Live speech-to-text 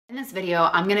this video,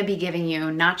 I'm gonna be giving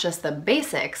you not just the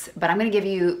basics, but I'm gonna give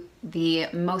you the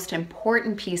most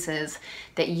important pieces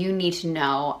that you need to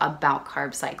know about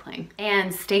carb cycling.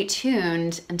 And stay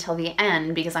tuned until the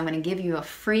end because I'm gonna give you a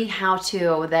free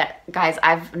how-to that, guys,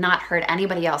 I've not heard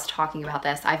anybody else talking about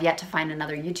this. I've yet to find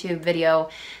another YouTube video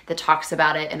that talks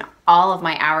about it, and all of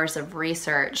my hours of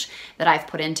research that I've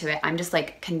put into it, I'm just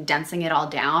like condensing it all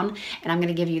down, and I'm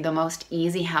gonna give you the most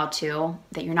easy how-to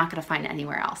that you're not gonna find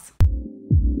anywhere else.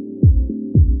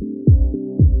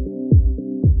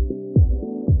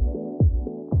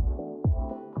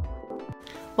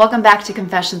 Welcome back to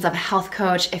Confessions of a Health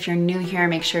Coach. If you're new here,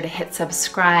 make sure to hit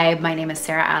subscribe. My name is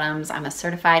Sarah Adams. I'm a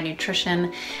certified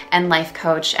nutrition and life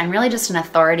coach and really just an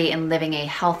authority in living a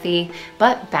healthy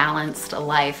but balanced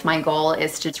life. My goal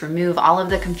is to remove all of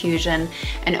the confusion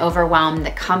and overwhelm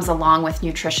that comes along with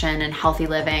nutrition and healthy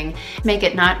living. Make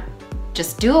it not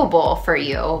just doable for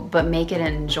you, but make it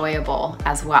enjoyable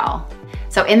as well.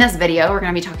 So in this video, we're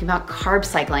gonna be talking about carb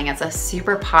cycling. It's a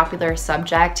super popular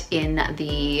subject in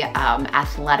the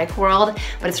athletic world,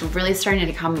 but it's really starting to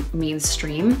become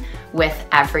mainstream with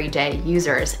everyday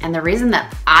users. And the reason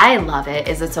that I love it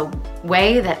is it's a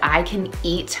way that I can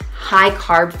eat high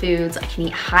carb foods, I can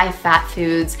eat high fat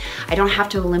foods. I don't have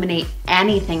to eliminate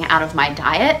anything out of my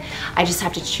diet. I just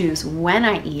have to choose when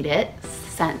I eat it,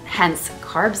 hence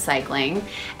carb cycling,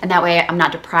 and that way I'm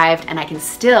not deprived and I can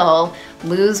still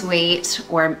lose weight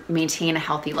or maintain a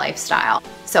healthy lifestyle.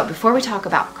 So before we talk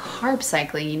about carb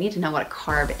cycling, you need to know what a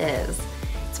carb is.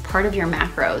 It's part of your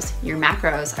macros. Your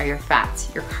macros are your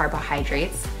fats, your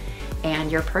carbohydrates,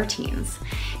 and your proteins.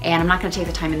 And I'm not gonna take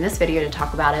the time in this video to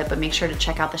talk about it, but make sure to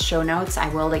check out the show notes. I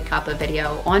will link up a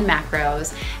video on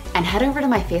macros, and head over to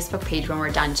my Facebook page when we're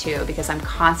done too, because I'm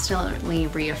constantly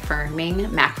reaffirming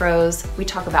macros. We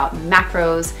talk about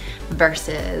macros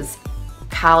versus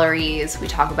calories. We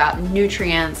talk about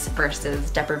nutrients versus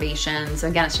deprivation. So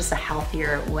again, it's just a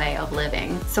healthier way of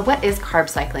living. So what is carb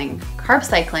cycling? Carb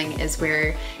cycling is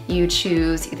where you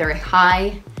choose either a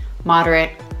high,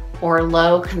 moderate, or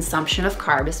low consumption of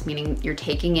carbs, meaning you're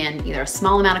taking in either a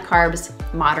small amount of carbs,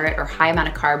 moderate or high amount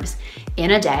of carbs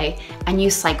in a day, and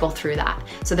you cycle through that.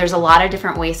 So there's a lot of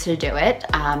different ways to do it,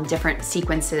 different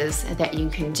sequences that you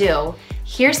can do.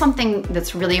 Here's something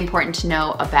that's really important to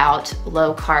know about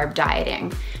low carb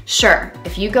dieting. Sure,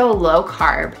 if you go low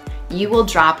carb, you will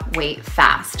drop weight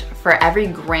fast. For every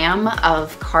gram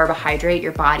of carbohydrate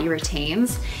your body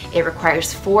retains, it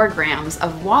requires 4 grams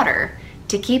of water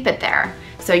to keep it there.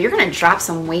 So you're gonna drop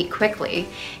some weight quickly.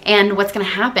 And what's gonna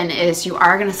happen is you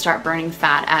are gonna start burning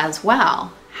fat as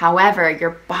well. However, your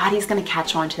body's gonna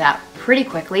catch on to that pretty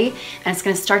quickly, and it's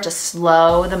gonna start to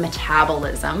slow the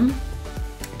metabolism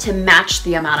to match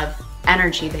the amount of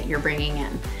energy that you're bringing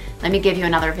in. Let me give you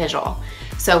another visual.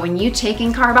 So when you take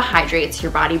in carbohydrates,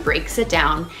 your body breaks it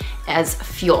down as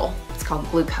fuel. It's called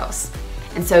glucose.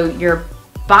 And so your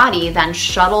body then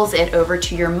shuttles it over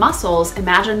to your muscles.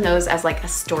 Imagine those as like a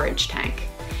storage tank.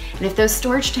 And if those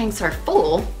storage tanks are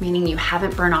full, meaning you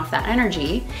haven't burned off that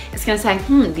energy, it's gonna say,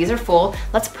 these are full,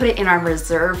 let's put it in our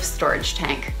reserve storage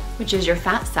tank, which is your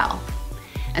fat cell.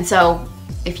 And so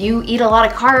if you eat a lot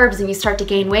of carbs and you start to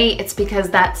gain weight, it's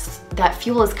because that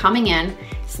fuel is coming in,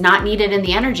 it's not needed in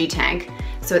the energy tank,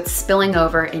 so it's spilling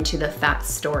over into the fat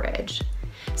storage.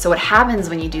 So what happens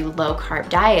when you do low carb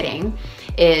dieting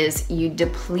is you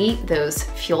deplete those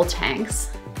fuel tanks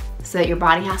so that your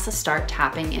body has to start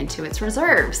tapping into its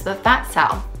reserves, the fat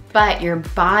cell. But your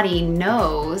body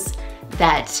knows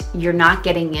that you're not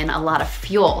getting in a lot of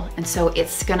fuel. And so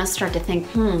it's gonna start to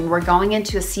think, we're going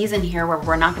into a season here where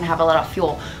we're not gonna have a lot of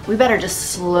fuel. We better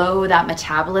just slow that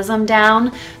metabolism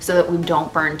down so that we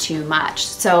don't burn too much.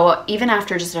 So even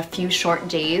after just a few short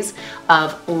days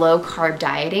of low carb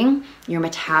dieting, your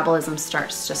metabolism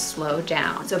starts to slow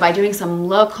down. So by doing some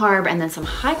low carb and then some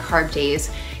high carb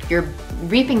days, you're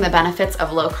reaping the benefits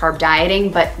of low carb dieting,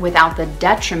 but without the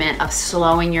detriment of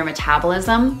slowing your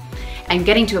metabolism and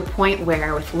getting to a point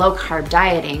where with low carb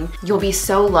dieting, you'll be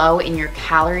so low in your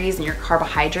calories and your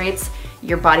carbohydrates,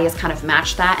 your body has kind of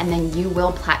matched that, and then you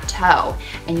will plateau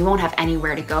and you won't have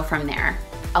anywhere to go from there.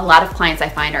 A lot of clients I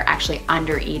find are actually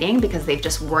under eating because they've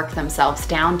just worked themselves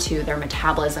down to their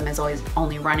metabolism is always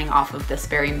only running off of this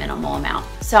very minimal amount.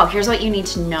 So here's what you need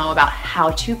to know about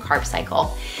how to carb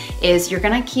cycle is you're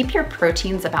gonna keep your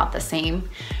proteins about the same,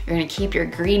 you're gonna keep your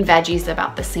green veggies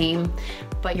about the same,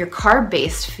 but your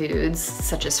carb-based foods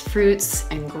such as fruits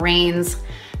and grains,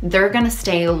 they're gonna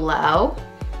stay low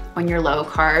on your low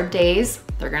carb days.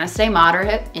 They're gonna stay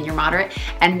moderate in your moderate,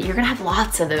 and you're gonna have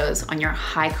lots of those on your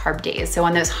high carb days. So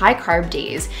on those high carb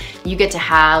days, you get to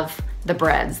have the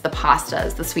breads, the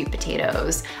pastas, the sweet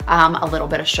potatoes, a little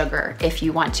bit of sugar if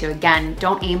you want to. Again,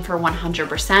 don't aim for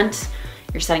 100%.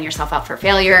 You're setting yourself up for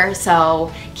failure,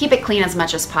 so keep it clean as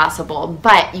much as possible,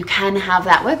 but you can have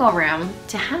that wiggle room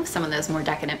to have some of those more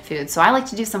decadent foods. So I like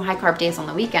to do some high carb days on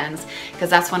the weekends because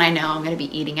that's when I know I'm gonna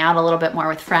be eating out a little bit more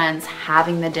with friends,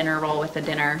 having the dinner roll with the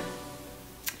dinner.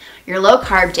 Your low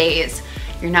carb days,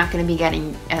 you're not gonna be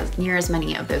getting near as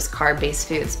many of those carb-based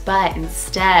foods, but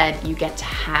instead you get to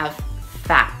have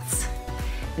fats.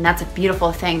 And that's a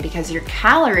beautiful thing because your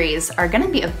calories are gonna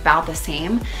be about the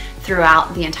same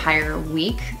throughout the entire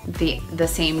week, the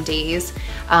same days.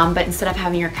 But instead of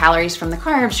having your calories from the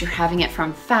carbs, you're having it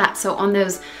from fat. So on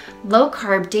those low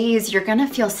carb days, you're gonna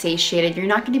feel satiated. You're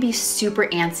not gonna be super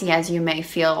antsy as you may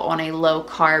feel on a low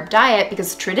carb diet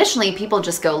because traditionally people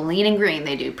just go lean and green.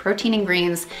 They do protein and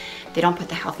greens. They don't put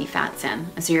the healthy fats in.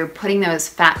 And so you're putting those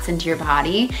fats into your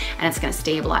body and it's gonna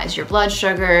stabilize your blood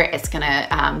sugar. It's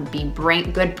gonna be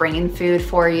good brain food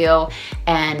for you,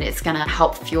 and it's gonna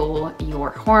help fuel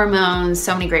your hormones.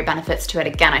 So many great benefits to it.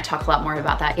 Again, I talk a lot more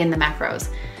about that in the macros.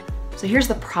 So here's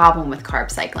the problem with carb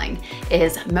cycling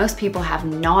is most people have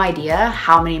no idea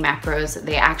how many macros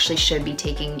they actually should be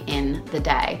taking in the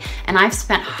day. And I've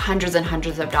spent hundreds and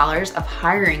hundreds of dollars of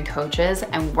hiring coaches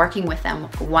and working with them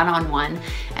one-on-one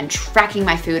and tracking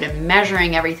my food and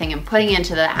measuring everything and putting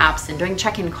into the apps and doing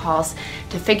check-in calls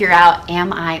to figure out,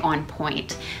 am I on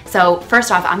point? So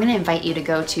first off, I'm gonna invite you to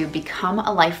go to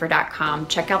becomealifer.com,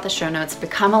 check out the show notes,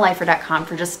 becomealifer.com.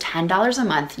 For just $10 a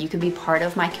month, you can be part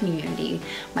of my community,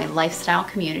 my lifestyle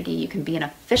community. You can be an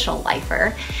official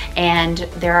lifer, and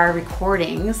there are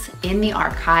recordings in the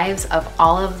archives of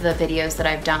all of the videos that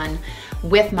I've done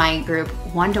with my group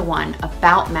one-to-one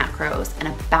about macros and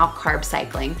about carb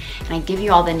cycling. And I give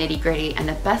you all the nitty-gritty, and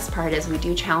the best part is we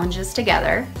do challenges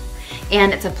together.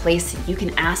 And it's a place you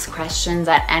can ask questions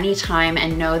at any time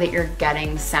and know that you're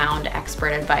getting sound expert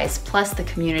advice. Plus the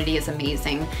community is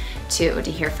amazing too,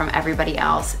 to hear from everybody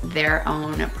else, their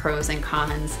own pros and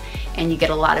cons, and you get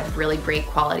a lot of really great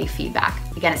quality feedback.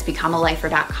 Again, it's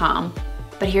becomealifer.com.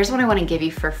 But here's what I want to give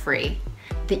you for free.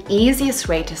 The easiest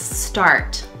way to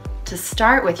start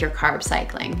with your carb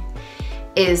cycling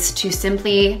is to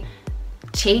simply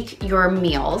take your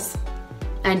meals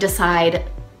and decide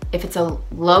if it's a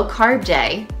low carb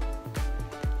day,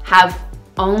 have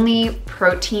only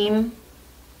protein,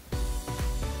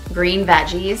 green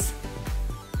veggies,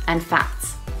 and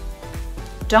fats.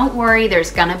 Don't worry,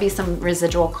 there's gonna be some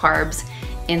residual carbs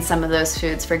in some of those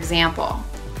foods. For example,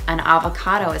 an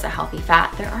avocado is a healthy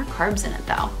fat. There are carbs in it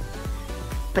though,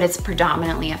 but it's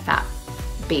predominantly a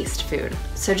fat-based food.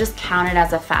 So just count it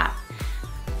as a fat.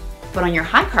 But on your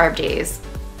high carb days,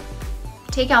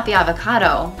 take out the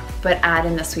avocado, but add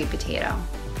in the sweet potato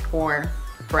or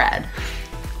bread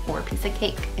or a piece of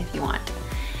cake if you want.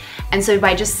 And so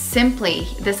by just simply,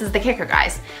 this is the kicker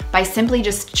guys, by simply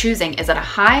just choosing, is it a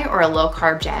high or a low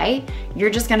carb day, you're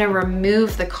just gonna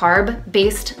remove the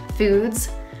carb-based foods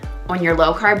on your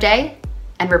low carb day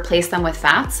and replace them with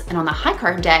fats. And on the high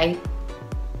carb day,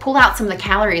 pull out some of the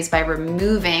calories by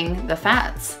removing the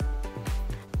fats,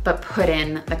 but put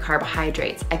in the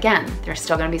carbohydrates. Again, there's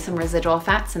still gonna be some residual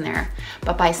fats in there,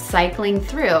 but by cycling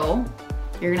through,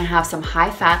 you're gonna have some high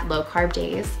fat, low carb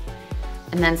days,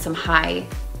 and then some high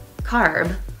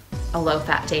carb, low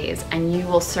fat days, and you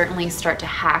will certainly start to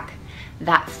hack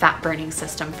that fat burning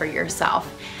system for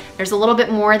yourself. There's a little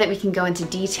bit more that we can go into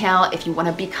detail. If you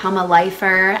wanna become a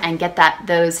lifer and get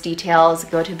those details,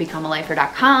 go to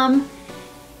becomealifer.com.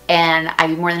 And I'd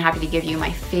be more than happy to give you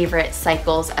my favorite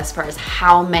cycles as far as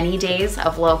how many days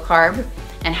of low carb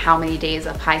and how many days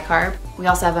of high carb. We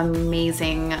also have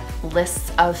amazing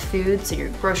lists of food, so your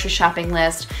grocery shopping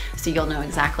list, so you'll know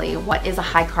exactly what is a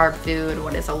high carb food,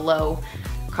 what is a low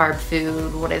carb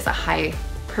food, what is a high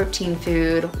protein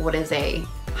food, what is a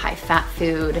high fat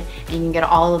food, and you can get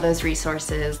all of those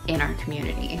resources in our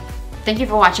community. Thank you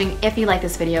for watching. If you like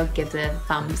this video, give it a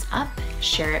thumbs up,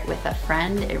 share it with a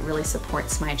friend. It really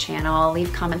supports my channel.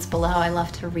 Leave comments below. I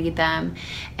love to read them.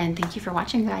 And thank you for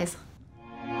watching, guys.